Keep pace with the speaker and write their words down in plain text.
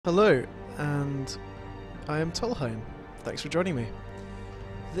Hello, and I am Tolheim. Thanks for joining me.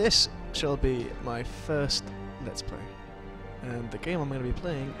 This shall be my first Let's Play, and the game I'm going to be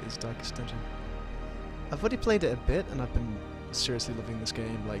playing is Darkest Dungeon. I've already played it a bit, and I've been seriously loving this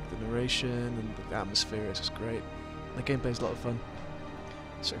game, like the narration and the atmosphere is just great. The gameplay is a lot of fun.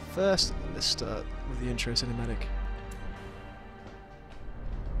 So first, let's start with the intro cinematic.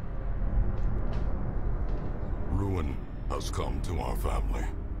 Ruin has come to our family.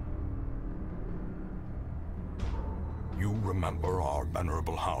 You remember our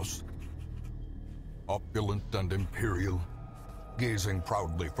venerable house? Opulent and imperial, gazing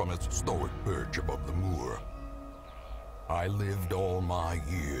proudly from its stoic perch above the moor. I lived all my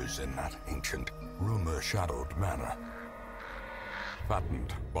years in that ancient, rumor-shadowed manor,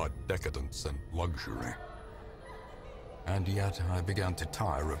 fattened by decadence and luxury. And yet I began to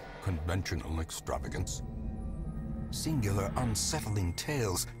tire of conventional extravagance. Singular, unsettling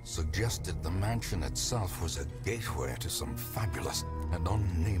tales suggested the mansion itself was a gateway to some fabulous and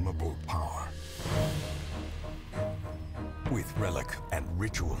unnameable power. With relic and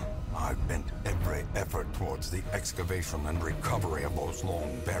ritual, I've bent every effort towards the excavation and recovery of those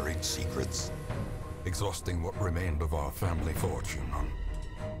long-buried secrets, exhausting what remained of our family fortune on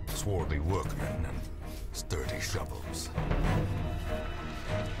swarthy workmen and sturdy shovels.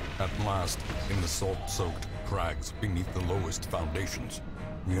 At last, in the salt-soaked crags beneath the lowest foundations,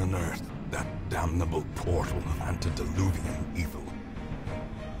 we unearthed that damnable portal of antediluvian evil.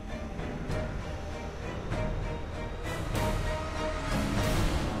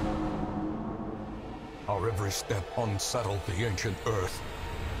 Our every step unsettled the ancient earth,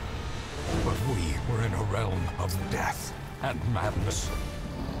 but we were in a realm of death and madness.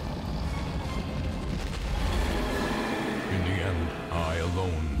 In the end, I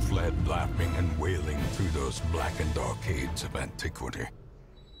alone fled laughing and wailing through those blackened arcades of antiquity,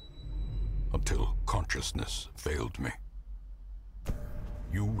 until consciousness failed me.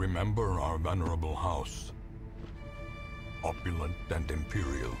 You remember our venerable house, opulent and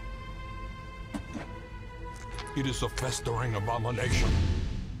imperial. It is a festering abomination.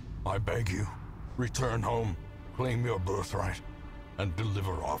 I beg you, return home, claim your birthright, and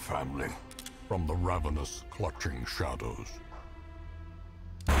deliver our family from the ravenous, clutching shadows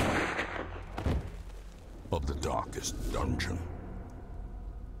of the darkest dungeon.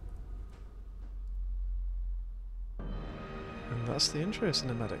 And that's the intro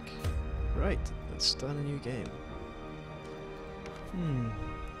cinematic. Right, let's start a new game.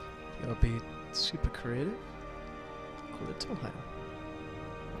 It'll be super creative. Call it Tolheim.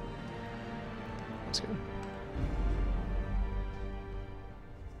 Let's go.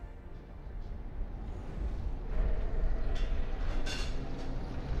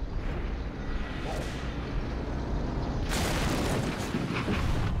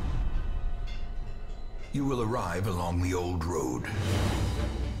 You will arrive along the old road.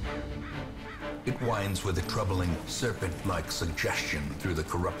 It winds with a troubling, serpent-like suggestion through the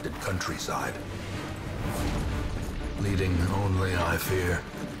corrupted countryside, leading only, I fear,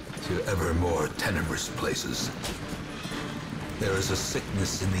 to ever more tenebrous places. There is a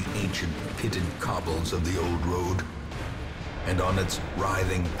sickness in the ancient, pitted cobbles of the old road, and on its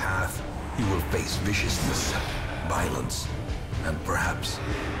writhing path, you will face viciousness, violence, and perhaps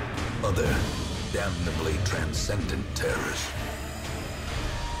other damnably transcendent terrors.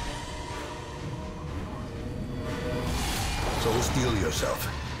 So steel yourself,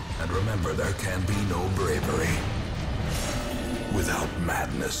 and remember there can be no bravery without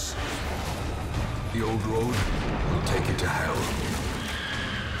madness. The old road will take you to hell,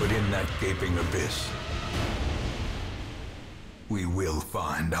 but in that gaping abyss, we will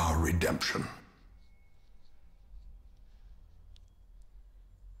find our redemption.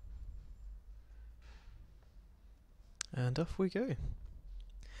 And off we go.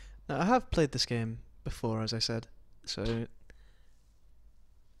 Now, I have played this game before, as I said, so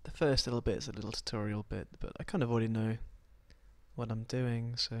the first little bit is a little tutorial bit, but I kind of already know what I'm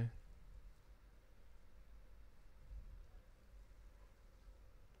doing, so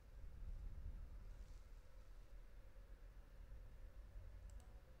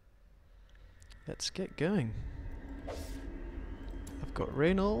let's get going. I've got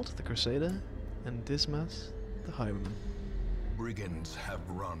Reynold, the Crusader, and Dismas, the Highwayman. Brigands have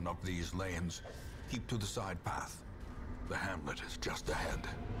run up these lanes. Keep to the side path. The hamlet is just ahead.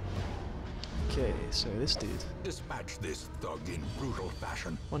 Okay, so this dude. Dispatch this thug in brutal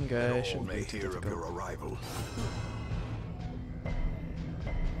fashion. One guy and all shouldn't may be too hear of difficult. your arrival.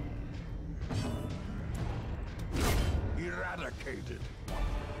 Eradicated.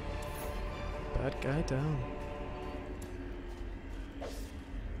 Bad guy down.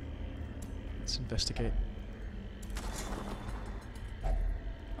 investigate.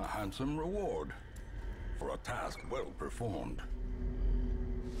 A handsome reward for a task well performed.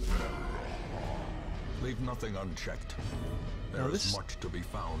 Leave nothing unchecked. Now There this is much to be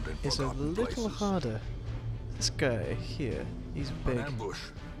found in It's a forgotten little places. harder. This guy here, he's An big. ambush.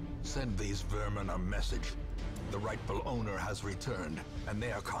 Send these vermin a message. The rightful owner has returned, and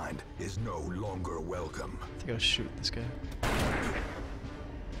their kind is no longer welcome. I think I'll shoot this guy.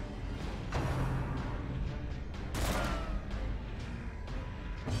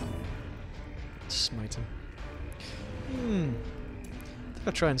 Smite him. I think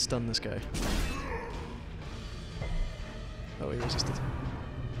I'll try and stun this guy. Oh, he resisted.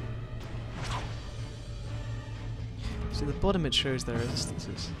 See, the bottom it shows their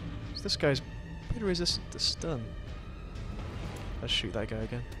resistances. So this guy's pretty resistant to stun. Let's shoot that guy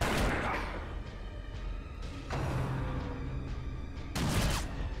again.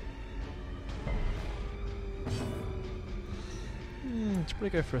 Should probably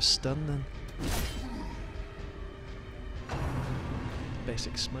go for a stun then.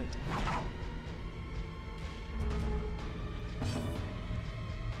 Basic smite.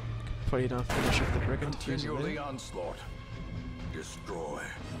 Probably enough to finish off the brigand. Continue the onslaught. Destroy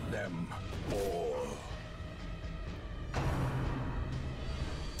them all.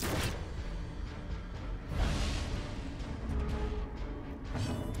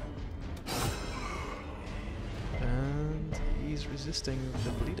 And he's resisting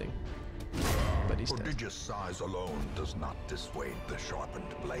the bleeding. But he's dead. Prodigious size alone does not dissuade the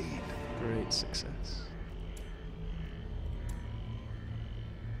sharpened blade. Great success.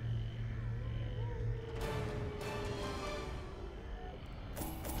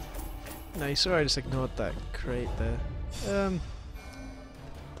 No, you saw I just ignored that crate there.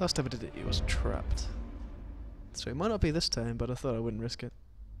 Last time I did it, it was trapped. So it might not be this time, but I thought I wouldn't risk it.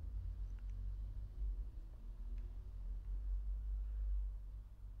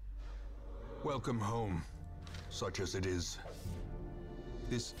 Welcome home, such as it is.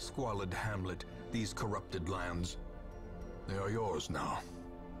 This squalid hamlet, these corrupted lands, they are yours now,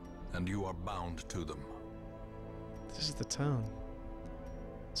 and you are bound to them. This is the town.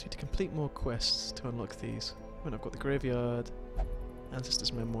 So you need to complete more quests to unlock these. When I've got the graveyard,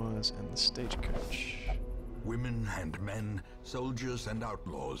 Ancestors' Memoirs, and the stagecoach. Women and men, soldiers and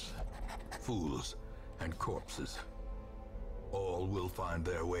outlaws, fools and corpses. All will find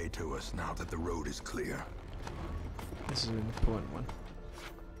their way to us now that the road is clear. This is an important one.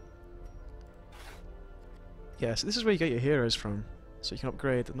 Yeah, so this is where you get your heroes from. So you can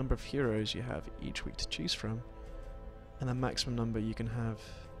upgrade the number of heroes you have each week to choose from, and the maximum number you can have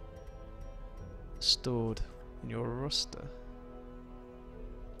stored in your roster.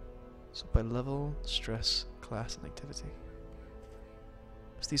 So by level, stress, class, and activity.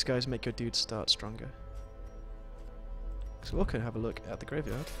 So these guys make your dudes start stronger. So we'll go have a look at the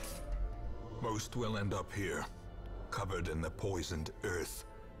graveyard. Most will end up here, covered in the poisoned earth,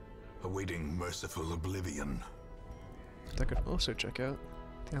 awaiting merciful oblivion. And I could also check out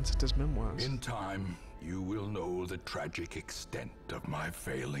the Ancestors' Memoirs. In time, you will know the tragic extent of my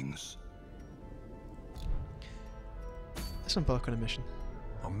failings. Let's embark on a mission.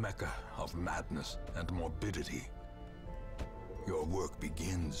 A mecca of madness and morbidity. Your work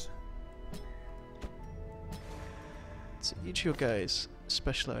begins. So each of your guys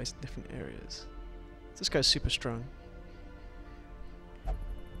specialize in different areas. This guy's super strong,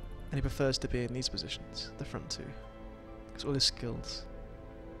 and he prefers to be in these positions, the front two, because all his skills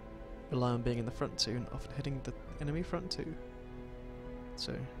rely on being in the front two and often hitting the enemy front two.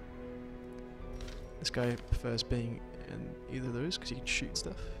 So this guy prefers being in either of those because he can shoot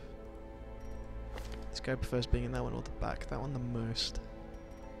stuff. This guy prefers being in that one or the back, that one the most.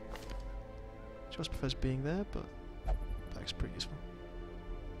 Josh prefers being there, but back's pretty useful.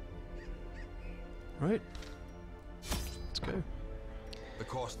 Right, let's go. The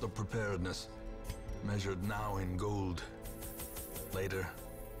cost of preparedness, measured now in gold, later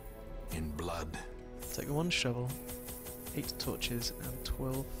in blood. Take 1 shovel, 8 torches, and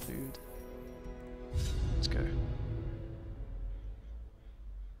 12 food. Let's go.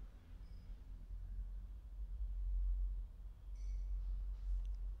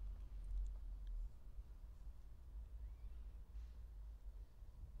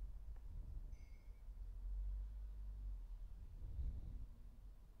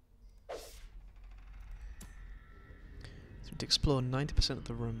 To explore 90% of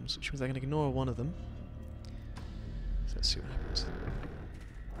the rooms, which means I can ignore one of them. So let's see what happens.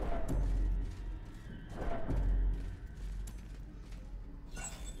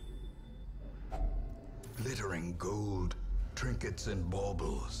 Glittering gold, trinkets and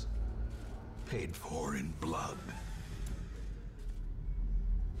baubles. paid for in blood.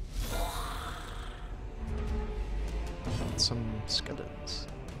 Some skeletons.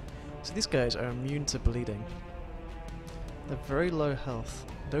 So these guys are immune to bleeding. They're very low health,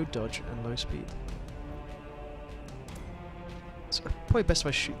 no dodge, and low speed. So probably best if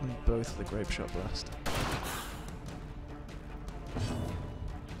I shoot them both with a grape shot blast.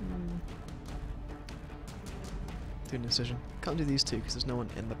 Do an incision. Can't do these two because there's no one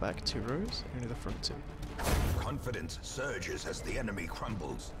in the back 2 rows, only the front 2. Confidence surges as the enemy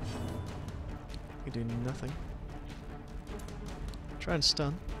crumbles. You do nothing. Try and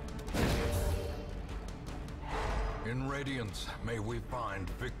stun. In Radiance, may we find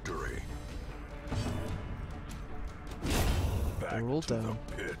victory. They're all down.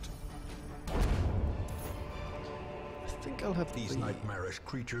 The pit. I think I'll have These the nightmarish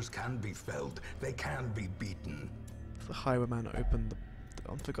creatures can be felled. They can be beaten. the highwayman open the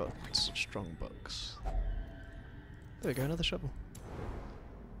unforgotten strong box. There we go, another shovel.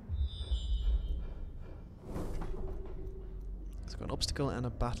 It's got an obstacle and a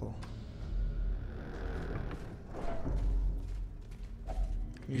battle. Can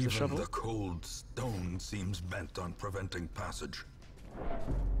use the Even shovel. the cold stone seems bent on preventing passage.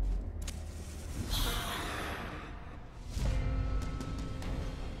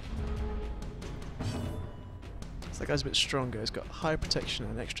 That guy's a bit stronger. He's got high protection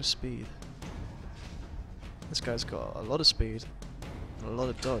and extra speed. This guy's got a lot of speed and a lot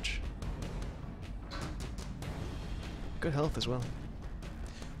of dodge. Good health as well.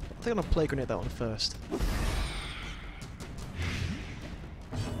 I think I'm gonna play grenade that one first.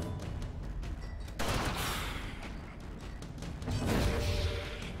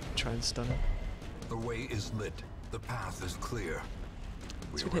 Try and stun him. The way is lit. The path is clear.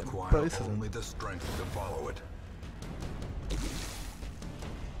 We So we hit require both of them. only the strength to follow it.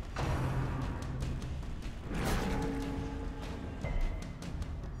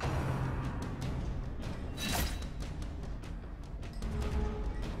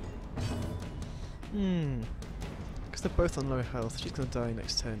 Because they're both on low health, she's gonna die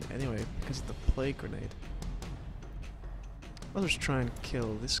next turn anyway because of the plague grenade. I'll just try and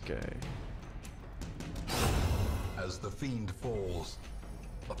kill this guy. As the fiend falls,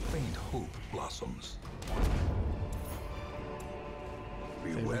 a faint hope blossoms.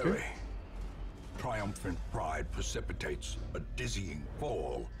 Be There we go. wary. Triumphant pride precipitates a dizzying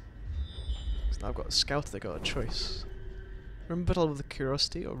fall. So now I've got a scout, they got a choice. Room battle with the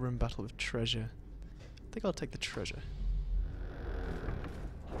curiosity or room battle with treasure? I think I'll take the treasure.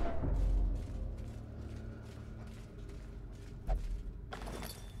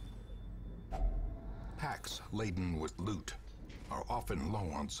 Packs laden with loot are often low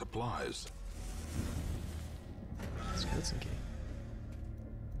on supplies. Skeleton key.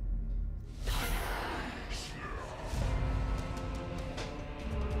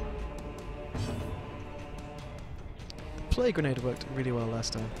 The plague grenade worked really well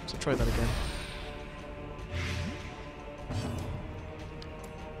last time, so try that again.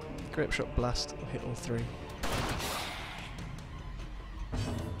 Grape shot blast will hit all 3.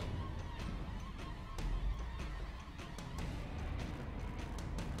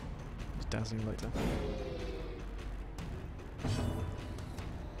 Just dazzling like that.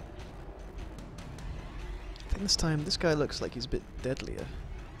 I think this time this guy looks like he's a bit deadlier.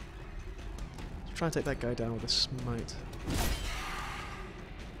 Let's try and take that guy down with a smite.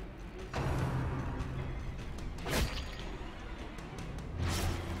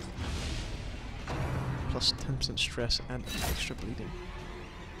 Plus 10% stress and extra bleeding.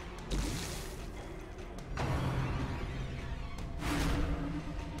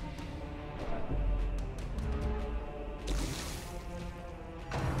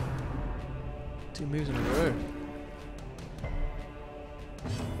 Two moves in a row.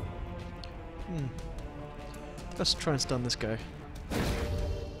 Let's try and stun this guy.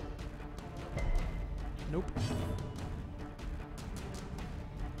 Nope.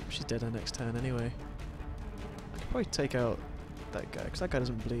 She's dead her next turn anyway. I could probably take out that guy, because that guy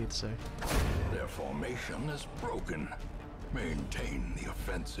doesn't bleed, so... Their formation is broken. Maintain the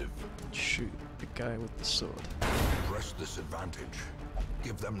offensive. Shoot the guy with the sword. Press this advantage.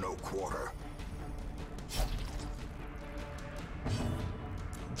 Give them no quarter.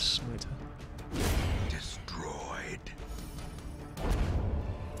 And smite her. Destroyed.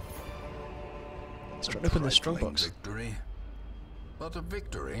 Let's try and open the strong Trifling box. Victory, but a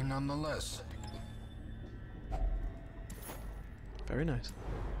victory nonetheless. Very nice.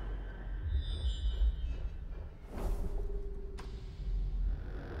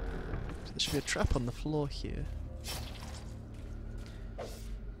 So there should be a trap on the floor here.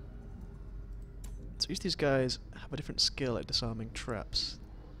 each of these guys have a different skill at disarming traps.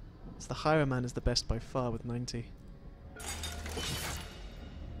 So the highwayman is the best by far with 90.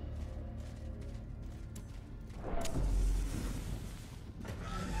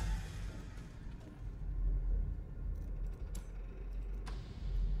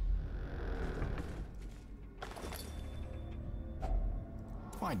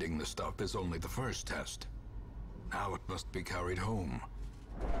 Finding the stuff is only the first test. Now it must be carried home.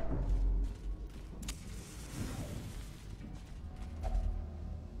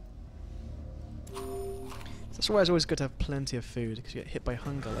 That's why it's always good to have plenty of food, because you get hit by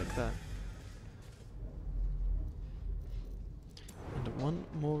hunger like that. And one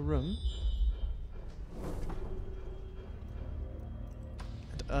more room.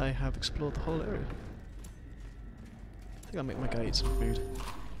 And I have explored the whole area. I think I'll make my guy eat some food.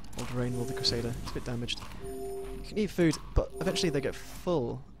 Old Rainwall the Crusader, it's a bit damaged. You can eat food, but eventually they get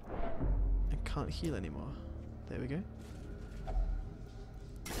full and can't heal anymore. There we go.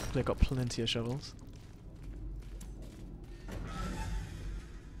 They've got plenty of shovels.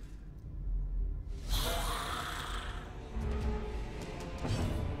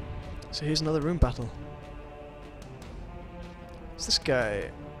 So here's another room battle. So this guy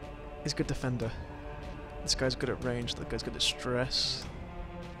is a good defender. This guy's good at range, that guy's good at stress.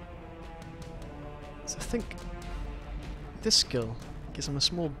 So I think this skill gives him a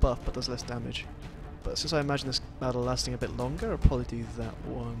small buff but does less damage. But since I imagine this battle lasting a bit longer, I'll probably do that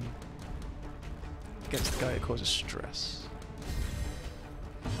one against the guy who causes stress.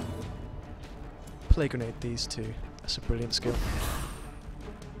 Play grenade these two. That's a brilliant skill.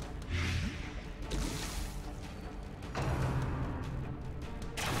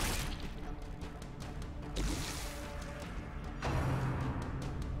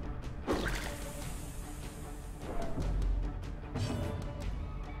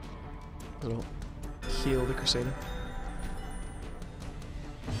 Little heal the Crusader.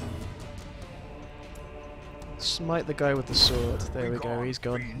 Smite the guy with the sword. There we go, he's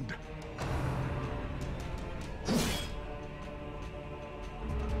gone.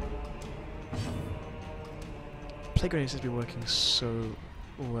 Play grenade seems to be working so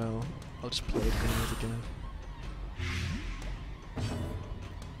well. I'll just play grenade again.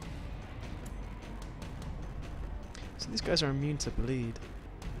 So these guys are immune to bleed.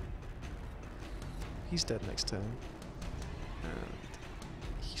 He's dead next turn. And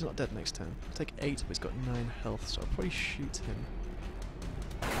he's not dead next turn. I'll take 8, but he's got 9 health, so I'll probably shoot him.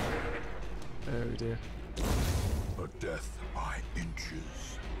 Oh dear. A death by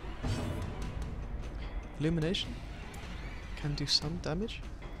inches. Illumination can do some damage.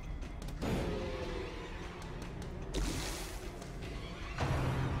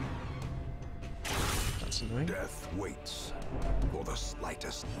 That's annoying. Death waits for the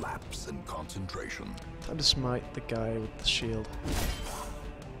slightest lapse in concentration. Time to smite the guy with the shield.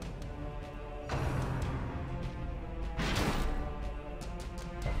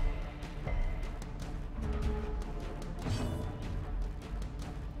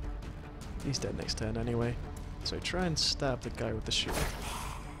 He's dead next turn anyway, so try and stab the guy with the shield.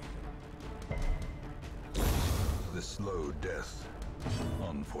 The slow death,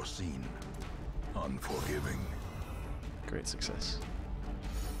 unforeseen, unforgiving. Great success.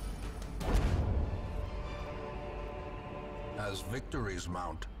 As victories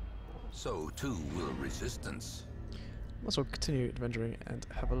mount, so too will resistance. Might as well continue adventuring and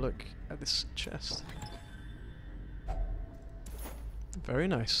have a look at this chest. Very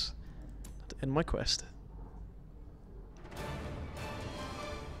nice. To end my quest.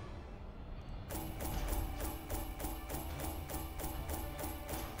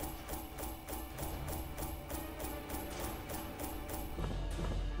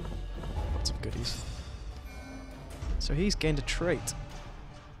 Lots of goodies. So he's gained a trait.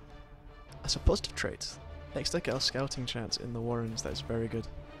 That's a positive trait. Next I get our scouting chance in the Warrens, that's very good.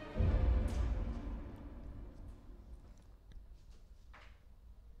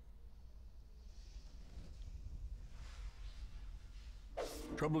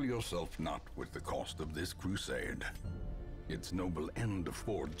 Trouble yourself not with the cost of this crusade. Its noble end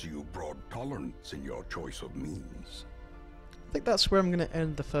affords you broad tolerance in your choice of means. I think that's where I'm going to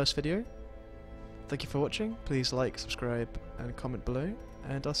end the first video. Thank you for watching, please like, subscribe and comment below,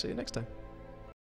 and I'll see you next time.